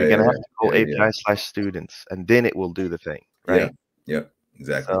 Yeah, We're yeah, gonna have right. to call Yeah, yeah, yeah. API slash students, and then it will do the thing, Yeah. right? Yep.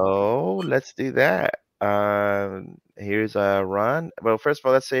 Exactly. So let's do that. Here's a run. Well, first of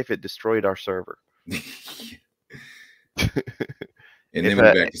all, let's say if it destroyed our server. And If then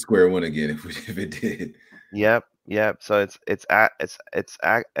we're a back to square one again if it did. Yep, yep. So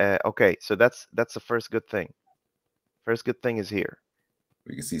okay. So that's the first good thing. First good thing is here.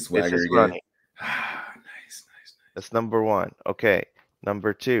 We can see This Swagger is again. running. Ah, nice, nice, nice. That's number one. Okay.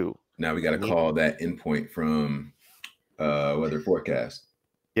 Number two, Now we got we to need call that endpoint from weather forecast.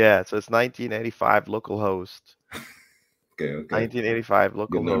 yeah. So it's 1985 localhost. Okay, okay. 1985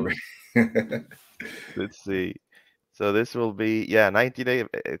 Good number. localhost. Let's see. So this will be yeah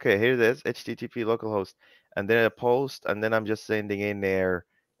 1980. Okay, here it is. HTTP localhost, and then a post, and then I'm just sending in there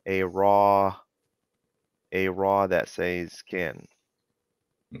a raw that says Ken.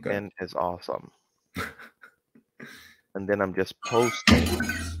 Okay. Ken is awesome. And then I'm just posting.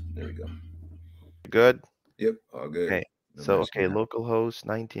 There we go. Good. Yep, all good. Okay. No So magic in okay, that. localhost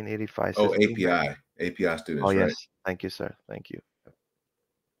 1985 Oh, says email. API Oh students, right? yes, thank you, sir. Thank you.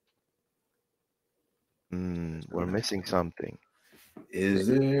 We're So, missing something. is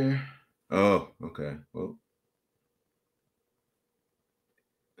there? Oh, okay. Well,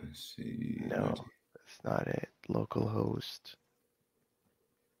 let's see. No, that's not it. Localhost.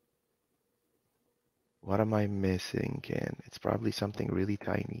 What am I missing, Ken? It's probably something really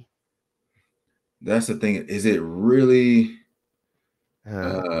tiny. That's the thing. Is it really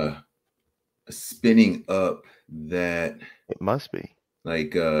Uh, uh spinning up that it must be.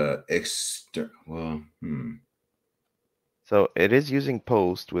 like extra? Well, So it is using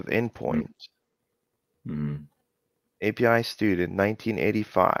post with hmm, endpoint. hmm. API student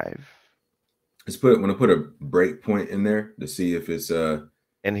 1985. Let's put. Want to put a breakpoint in there to see if it's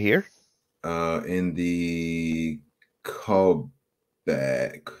And here? in the callback.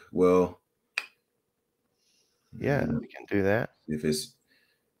 Well, Yeah, uh, we can do that. if it's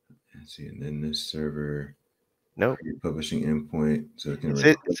let's see, and then this server Nope. create publishing endpoint so it can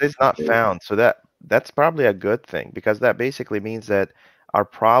It request. says not found. So that's probably a good thing because that basically means that our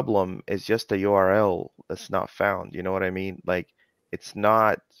problem is just a URL that's not found. You know what I mean? Like it's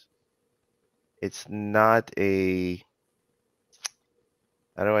not a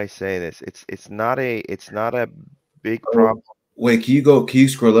how do I say this? It's not a big Oh, problem. wait, can you go? Can you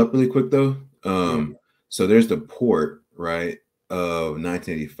scroll up really quick though? Yeah. So there's the port right of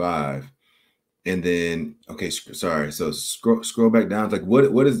 1985, and then okay, sorry. So scroll back down. It's like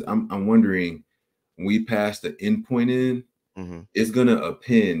what is? I'm wondering. When we pass the endpoint in, hmm it's gonna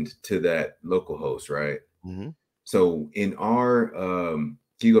append to that local host, right? hmm So in our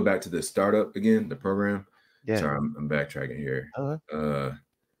can you go back to the startup again, the program? Yeah. Sorry, I'm backtracking here. Uh, Uh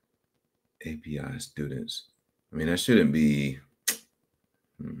API students. I mean, that shouldn't be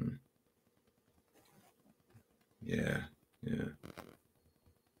hmm, yeah, yeah,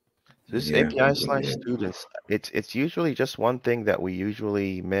 so this yeah. API slash students, it's usually just one thing that we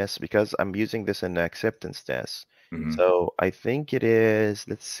usually miss because I'm using this in the acceptance test. Mm-hmm. So I think it is,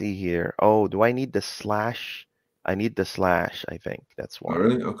 let's see here. Oh, do I need the slash? I need the slash, I think. That's Oh, why.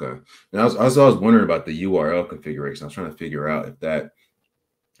 really? Okay. Now I was wondering about the URL configuration. I was trying to figure out if that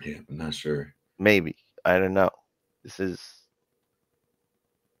yeah, I'm not sure. Maybe. I don't know. This is,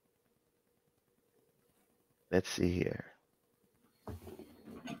 let's see here.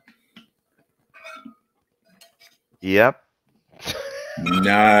 Yep.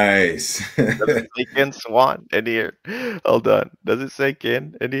 Nice. Does it say Ken Swan in here? Hold on. Does it say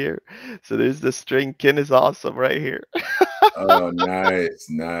Ken in here? So there's the string. Ken is awesome right here. Oh, nice,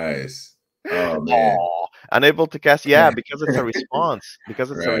 nice. Oh man. Oh, unable to cast. Yeah, because it's a response.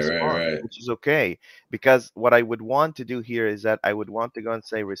 Because it's a Right, right, response, right. which is okay. Because what I would want to do here is that I would want to go and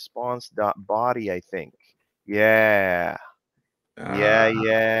say response dot body, I think. Yeah. Ah,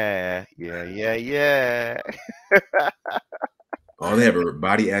 Yeah. oh, they have a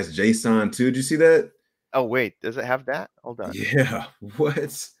body as JSON too. Did you see that? Oh, wait, does it have that? Hold on. Yeah.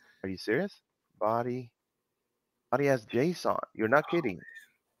 What? Are you serious? Body as JSON. You're not kidding.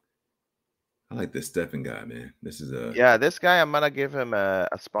 I like this Stephen guy, man. This is a Yeah, this guy, I'm gonna give him a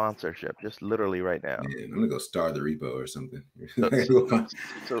sponsorship, just literally right now. man. I'm gonna go star the repo or something. So, so, Go find-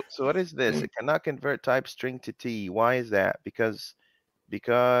 so what is this? It cannot convert type string to T. Why is that? Because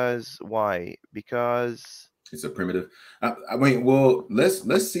why? Because It's a primitive. I mean, well,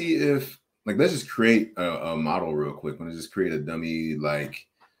 let's see if. like let's just create a model real quick. Want to just create a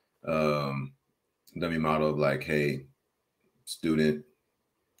um dummy model of like, hey, student,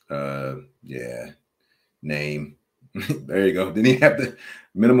 yeah, name. There you go. Then you have the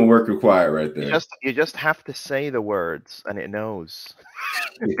minimum work required right there. You just have to say the words and it knows.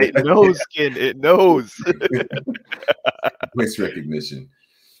 It Yeah. knows, kid. It knows. Voice recognition.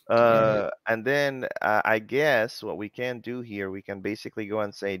 All right. And then I guess what we can do here, we can basically go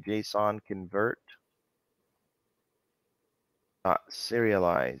and say JSON convert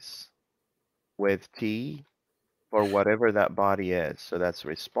serialize with T for whatever that body is. So that's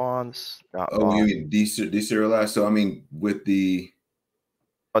response dot Oh, you body. mean deserialize? So I mean, with the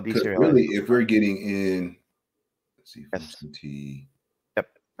Oh, because deserialize. really, if we're getting in, let's see, Yes. function T. Yep.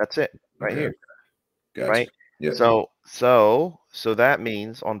 That's it right Okay, here. gotcha. Right. Yep. So that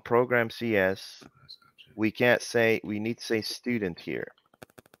means on program CS, we can't say, we need to say student here,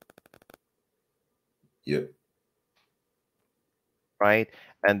 Yep. right?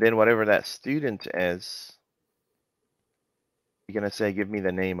 And then whatever that student is, you're gonna say, give me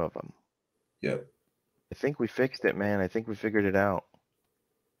the name of them. Yep. I think we fixed it, man. I think we figured it out.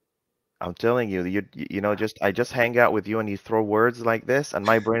 I'm telling you, you know, just I just hang out with you and you throw words like this, and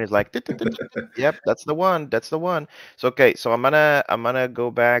my brain is like, "Tut, tut, tut, tut, tut." Yep, that's the one. That's the one. So okay, so I'm gonna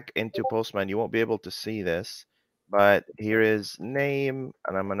go back into Postman. You won't be able to see this, but here is name,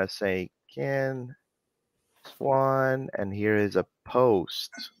 and I'm gonna say Ken Swan, and here is a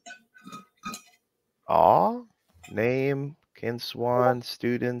post. Aw, name Ken Swan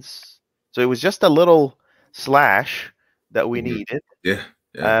students. So it was just a little slash that we Mhm. needed. Yeah.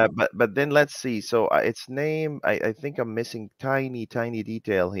 Yeah. But then let's see. So its name, I think I'm missing tiny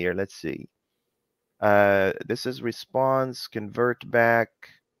detail here. Let's see. This is response, convert back,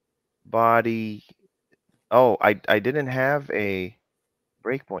 body. Oh, I didn't have a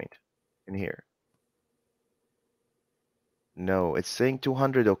breakpoint in here. No, it's saying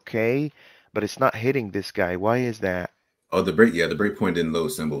 200 okay, but it's not hitting this guy. Why is that? Oh, the break. Yeah, the breakpoint didn't load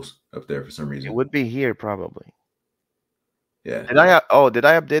symbols up there for some It reason. would be here probably. Yeah. Did I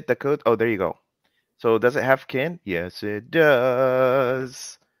update the code? Oh, there you go. So does it have kin? Yes, it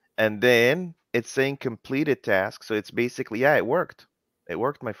does. And then it's saying completed task. So it's basically, yeah, it worked. It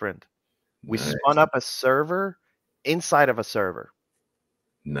worked, my friend. We spun Nice. up a server inside of a server.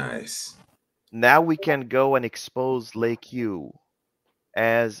 Nice. Now we can go and expose Lake U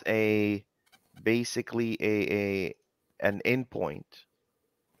as a basically a an endpoint.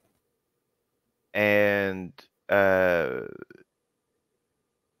 And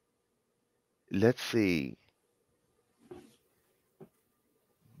let's see.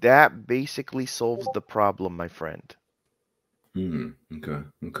 That basically solves the problem, my friend. Okay.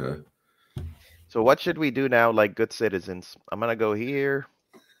 Okay. So what should we do now, like good citizens? I'm gonna go here.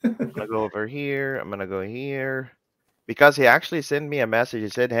 I'm gonna go over here. I'm gonna go here. Because he actually sent me a message. He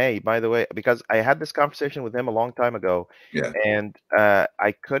said, "Hey, by the way," because I had this conversation with him a long time ago, Yeah. and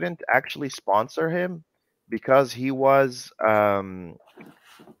I couldn't actually sponsor him because he's a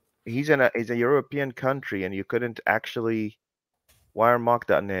European country, and you couldn't actually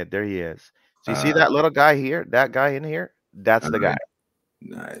wiremock.net. There he is. So you see Uh, that little guy here? That guy in here? That's all the guy. right.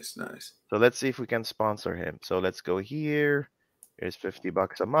 Nice. Nice. So let's see if we can sponsor him. So let's go here. Here's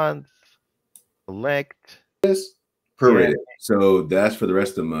 $50 a month. Select. Yes. Yeah, Prorated. So that's for the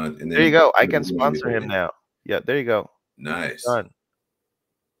rest of the month, and then there you you go. I can can you know, sponsor him now. Yeah, there you go. nice. Done.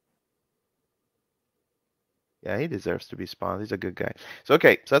 Yeah, he deserves to be sponsored. He's a good guy. So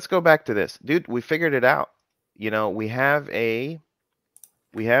okay, so let's go back to this. Dude, we figured it out. You know, we have a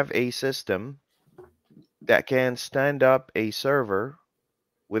system that can stand up a server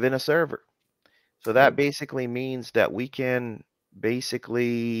within a server. So that Yep. basically means that we can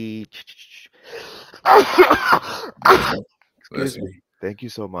basically Bless excuse you. me. Thank you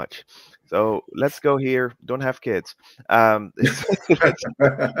so much. So let's go here. Don't have kids. It's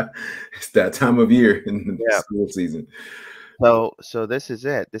that time of year in the Yeah. school season. So this is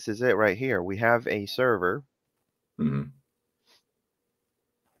it. This is it right here. We have a server. Mhm.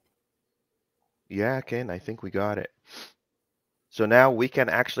 Yeah, Ken, I think we got it. So now we can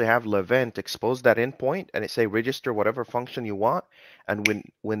actually have Levent expose that endpoint and it say register whatever function you want. And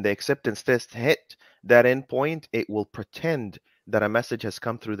when the acceptance test hit that endpoint, it will pretend that a message has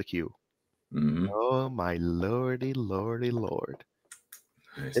come through the queue. Mhm. Oh my lordy, lordy, lord.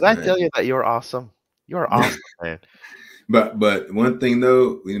 Nice, Did I nice. tell you that you're awesome? You're awesome, man. But one thing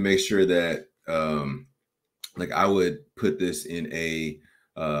though, we need to make sure that like I would put this in a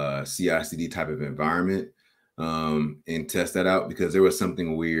CI/CD type of environment and test that out because there was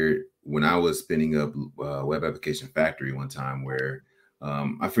something weird when I was spinning up Web Application Factory one time where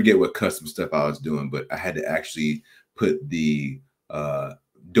I forget what custom stuff I was doing, but I had to actually put the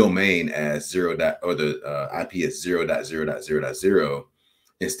domain as zero dot or the IP as 0.0.0.0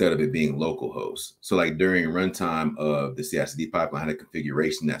 instead of it being localhost. So like during runtime of the CI/CD pipeline, I had a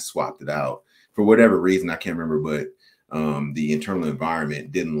configuration that swapped it out for whatever reason. I can't remember, but the internal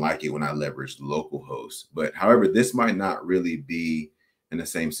environment didn't like it when I leveraged localhost. But however, this might not really be in the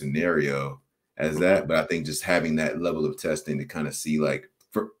same scenario as Mhm. that. But I think just having that level of testing to kind of see like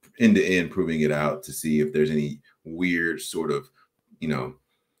for end to end, proving it out to see if there's any weird sort of, you know,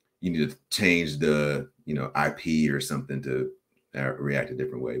 you need to change the, IP or something to react a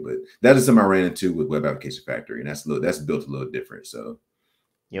different way. But that is something I ran into with Web Application Factory, and that's built a little different. So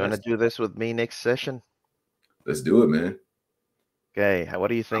You want to that's do this with me next session? let's do it, man. Okay, what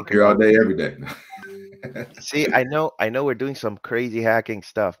do you I'm think here all about day, this? every day. See, I know we're doing some crazy hacking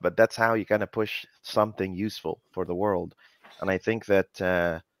stuff, but that's how you kind of push something useful for the world. And I think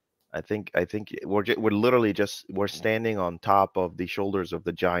that I think we're literally just we're standing on top of the shoulders of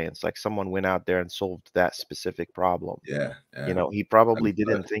the giants. Like someone went out there and solved that specific problem. Yeah, You yeah. know, he That'd probably be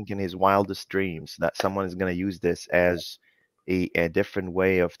didn't fun. think in his wildest dreams that someone is going to use this as a different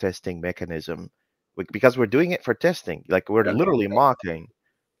way of testing mechanism. Because we're doing it for testing. Like we're Yeah, literally mocking.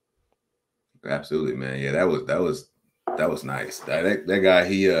 absolutely, man. Yeah, that was nice. That guy,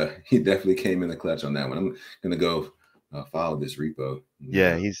 he definitely came in the clutch on that one. I'm gonna go follow this repo.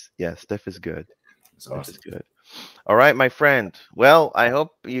 Yeah, Yeah, Steph is good. it's Steph is awesome. good. All right, my friend. Well, I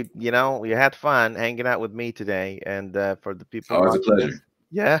hope you had fun hanging out with me today, and for the It's people always a watching pleasure. us,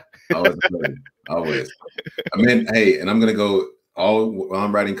 yeah, Always a pleasure. Always. I mean, hey, and I'm gonna go all while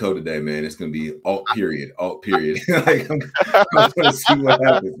I'm writing code today, man. It's gonna be alt period. Like I'm gonna see what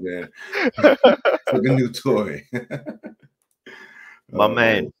happens, man. It's like a new toy. my Oh man,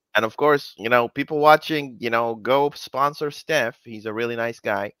 man. And of course, people watching, go sponsor Steph. He's a really nice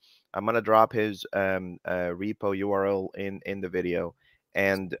guy. I'm gonna drop his repo URL in the video.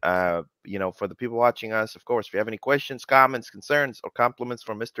 And for the people watching us, of course, if you have any questions, comments, concerns, or compliments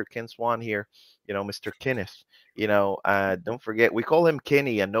from Mr. Ken Swan here, Mr. Kenneth, don't forget we call him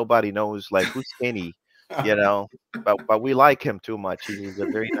Kenny, and nobody knows like who's Kenny, you know, but we like him too much. He's a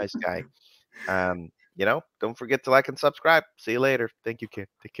very nice guy. Don't forget to like and subscribe. See you later. Thank you, kid.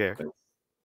 Take care.